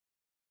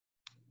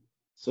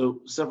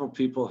So several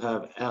people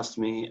have asked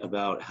me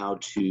about how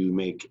to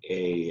make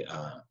a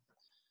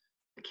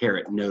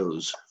carrot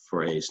nose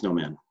for a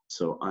snowman.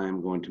 So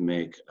I'm going to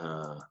make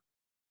a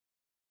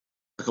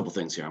couple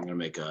things here. I'm going to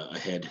make a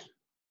head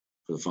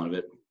for the fun of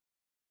it.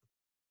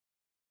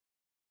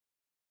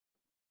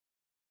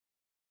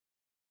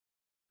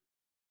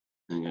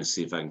 I'm going to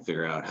see if I can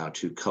figure out how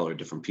to color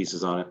different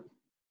pieces on it.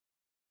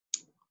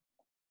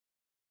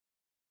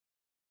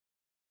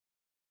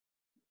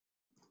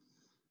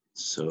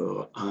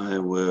 So I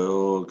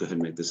will go ahead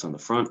and make this on the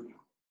front.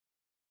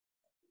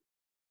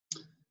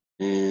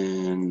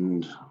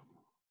 And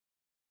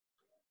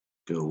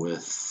go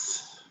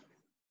with,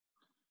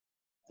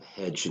 the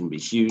head shouldn't be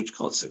huge,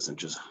 call it 6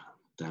 inches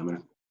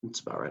diameter. That's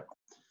about right.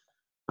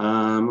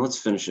 Let's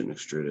finish it and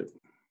extrude it.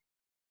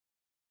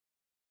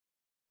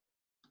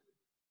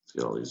 Let's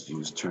get all these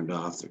views turned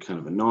off. They're kind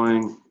of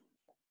annoying.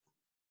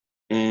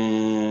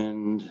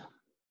 And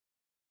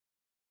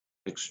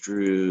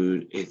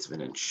extrude 1/8 of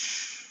an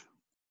inch.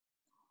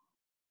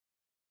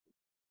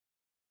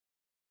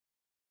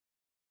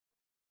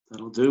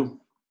 That'll do.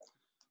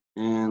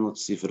 And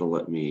let's see if it'll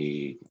let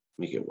me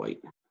make it white.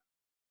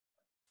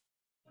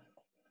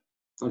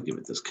 I'll give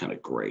it this kind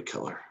of gray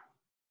color.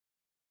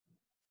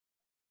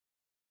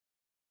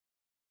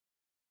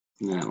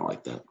 Nah, I don't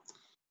like that.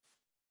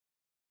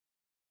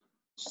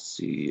 Let's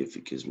see if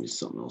it gives me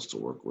something else to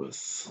work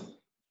with.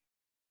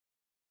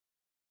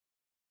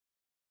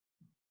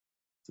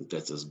 I think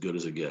that's as good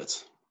as it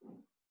gets.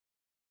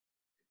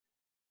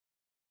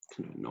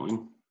 Kind of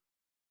annoying.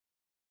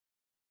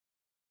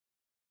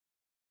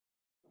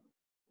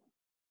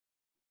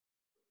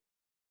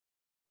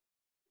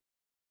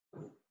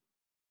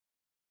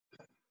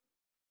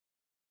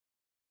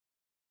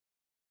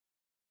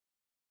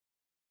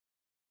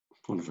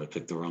 I wonder if I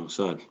picked the wrong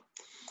side.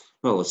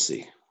 Well, let's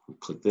see. I'll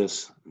click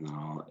this, and then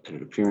I'll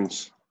edit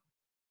appearance,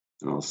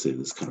 and I'll see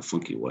this kind of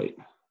funky white.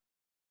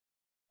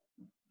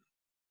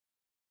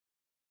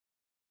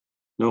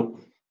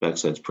 Nope,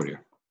 backside's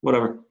prettier.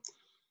 Whatever.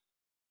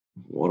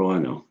 What do I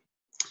know?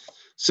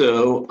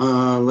 So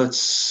let's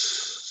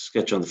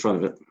sketch on the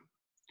front of it,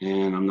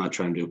 and I'm not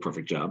trying to do a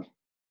perfect job.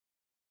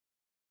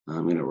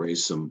 I'm going to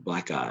erase some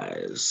black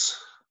eyes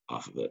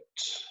off of it.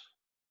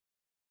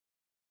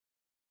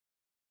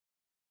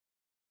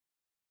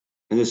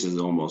 And this is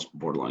almost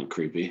borderline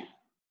creepy.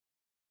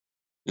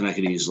 And I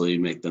could easily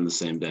make them the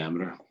same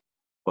diameter,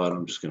 but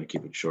I'm just going to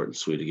keep it short and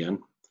sweet again.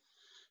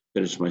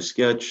 Finish my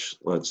sketch.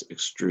 Let's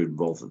extrude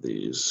both of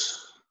these.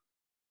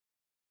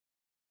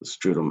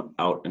 Extrude them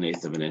out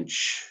 1/8 of an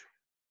inch.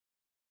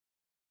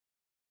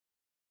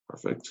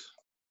 Perfect.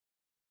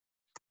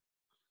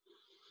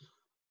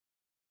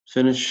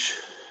 Finish.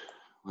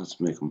 Let's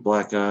make them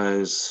black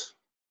eyes.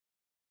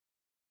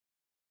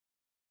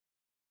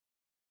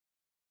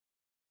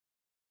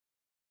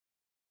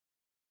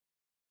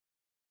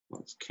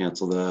 Let's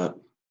cancel that.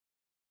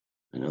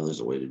 I know there's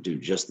a way to do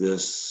just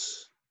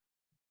this.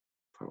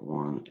 Part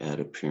 1, add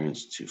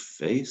appearance to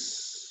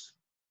face.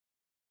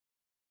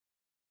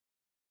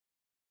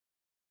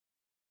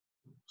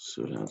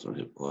 So it happens when I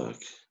hit black.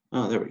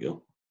 Oh, there we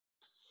go.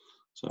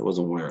 So I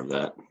wasn't aware of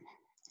that.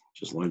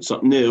 Just learned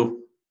something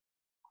new.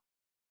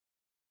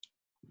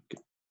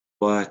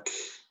 Black,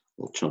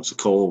 little chunks of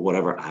coal,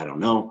 whatever, I don't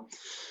know.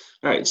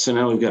 All right, so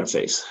now we've got a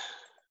face.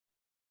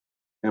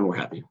 And we're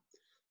happy.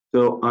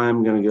 So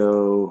I'm going to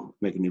go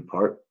make a new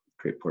part,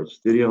 create part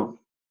studio.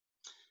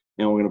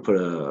 And we're going to put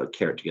a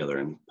carrot together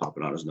and pop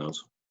it on his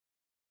nose.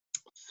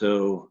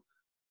 So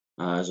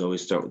as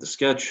always, start with the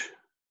sketch.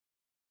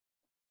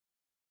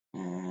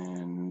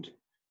 And I'm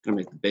going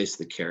to make the base of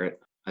the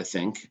carrot, I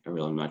think. I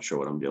really am not sure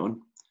what I'm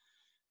doing.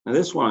 Now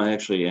this one I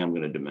actually am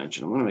going to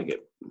dimension. I'm going to make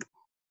it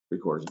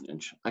 3/4 of an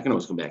inch. I can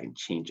always come back and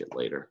change it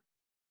later.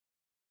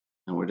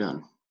 And we're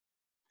done.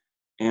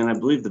 And I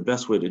believe the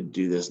best way to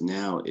do this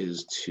now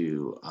is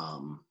to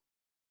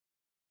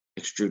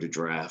extrude a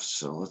draft.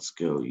 So let's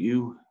go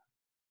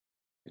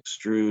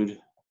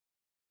extrude.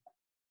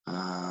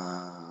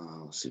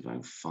 Let's see if I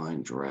can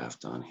find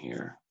draft on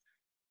here.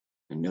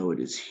 I know it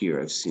is here.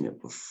 I've seen it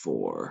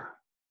before.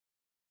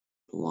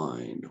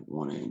 Blind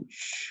 1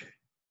 inch.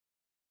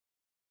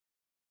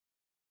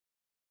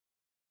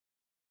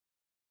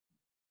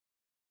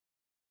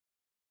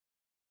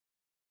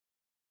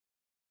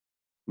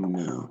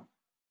 No.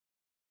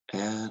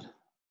 Add.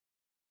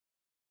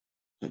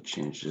 That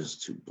changes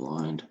to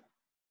blind.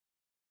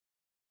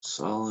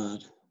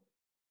 Solid.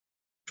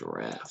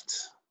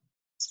 Draft.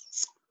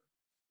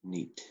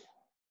 Neat.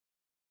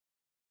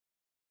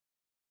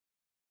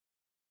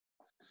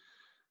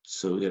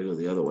 So we got to go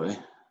the other way.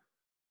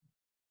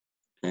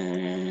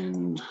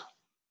 And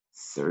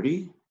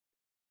 30.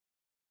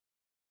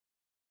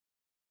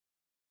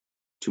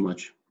 Too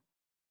much.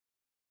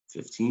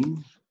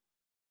 15.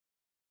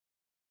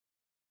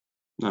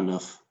 Not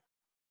enough.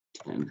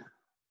 10.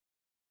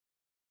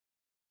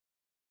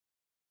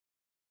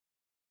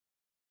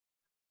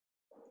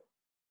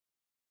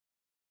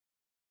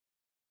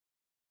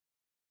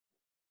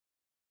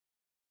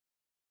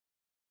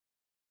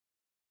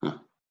 Huh.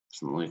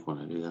 Doesn't like when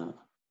I do that.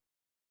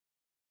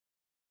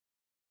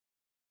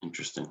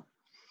 Interesting.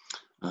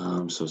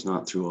 So it's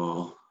not through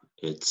all,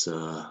 it's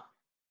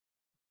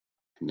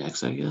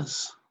next, I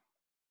guess.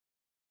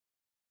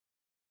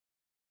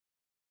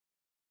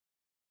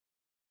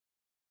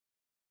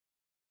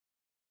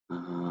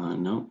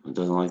 No, it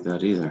doesn't like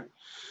that either.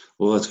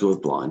 Well, let's go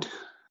with blind,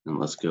 and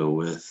let's go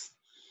with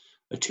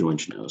a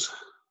 2-inch nose.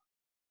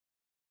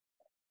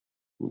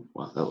 Ooh,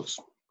 wow, that looks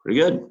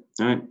pretty good.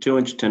 All right,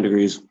 2-inch, 10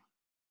 degrees.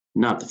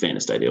 Not the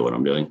faintest idea what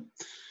I'm doing,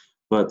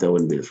 but that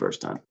wouldn't be the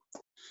first time.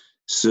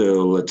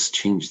 So let's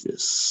change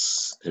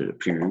this edit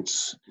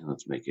appearance, and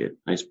let's make it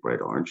nice bright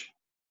orange.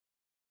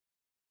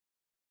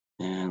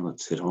 And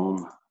let's hit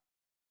home.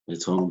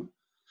 It's home.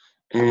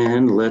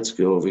 And let's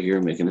go over here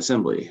and make an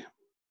assembly.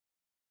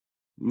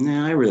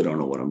 Now, I really don't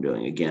know what I'm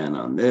doing. Again,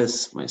 on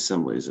this, my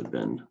assemblies have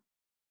been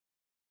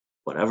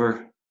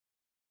whatever.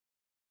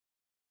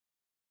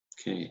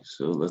 Okay,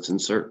 so let's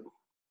insert.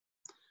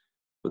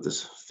 Put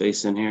this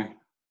face in here.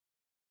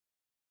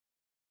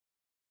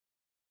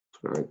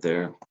 Put it right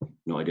there.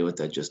 No idea what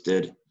that just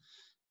did.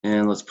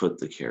 And let's put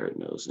the carrot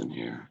nose in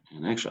here.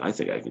 And actually, I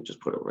think I can just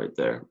put it right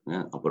there.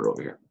 Yeah, I'll put it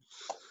over here.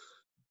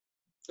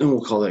 And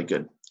we'll call that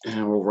good.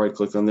 And we'll right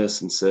click on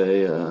this and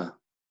say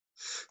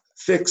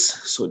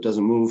fix so it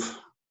doesn't move.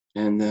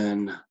 And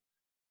then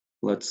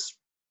let's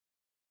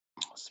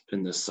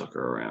spin this sucker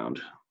around.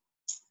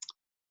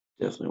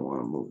 Definitely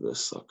want to move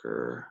this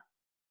sucker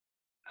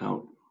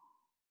out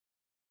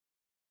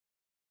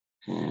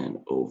and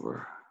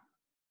over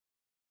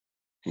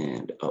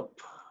and up.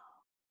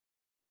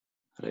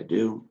 That I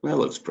do. That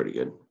looks pretty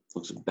good.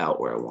 Looks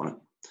about where I want it.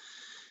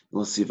 And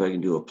let's see if I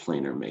can do a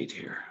planar mate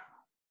here.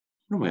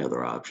 What are my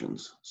other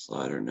options?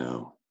 Slider,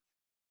 no.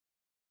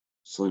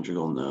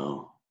 Cylindrical,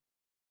 no.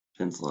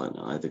 Pin slide,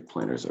 no. I think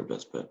planar is our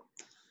best bet.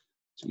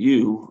 So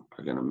you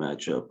are going to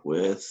match up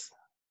with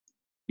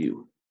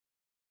you.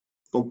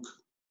 Bonk.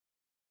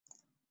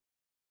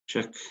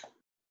 Check.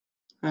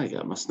 I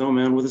got my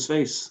snowman with his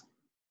face.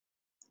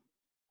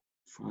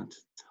 Front,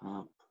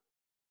 top.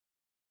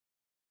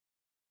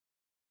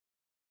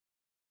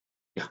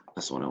 Yeah,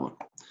 that's the one I want.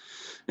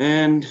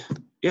 And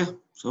yeah,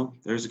 so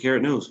there's the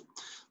carrot nose.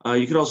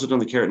 You could also have done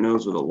the carrot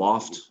nose with a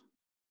loft,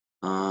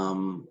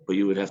 but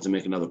you would have to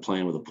make another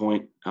plane with a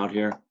point out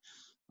here.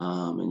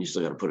 And you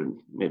still got to put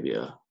in maybe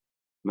a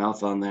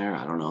mouth on there.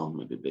 I don't know,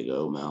 maybe a big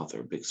O mouth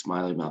or a big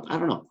smiley mouth. I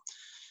don't know,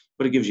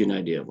 but it gives you an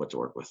idea of what to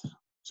work with.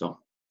 So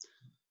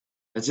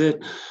that's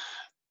it.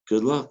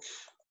 Good luck.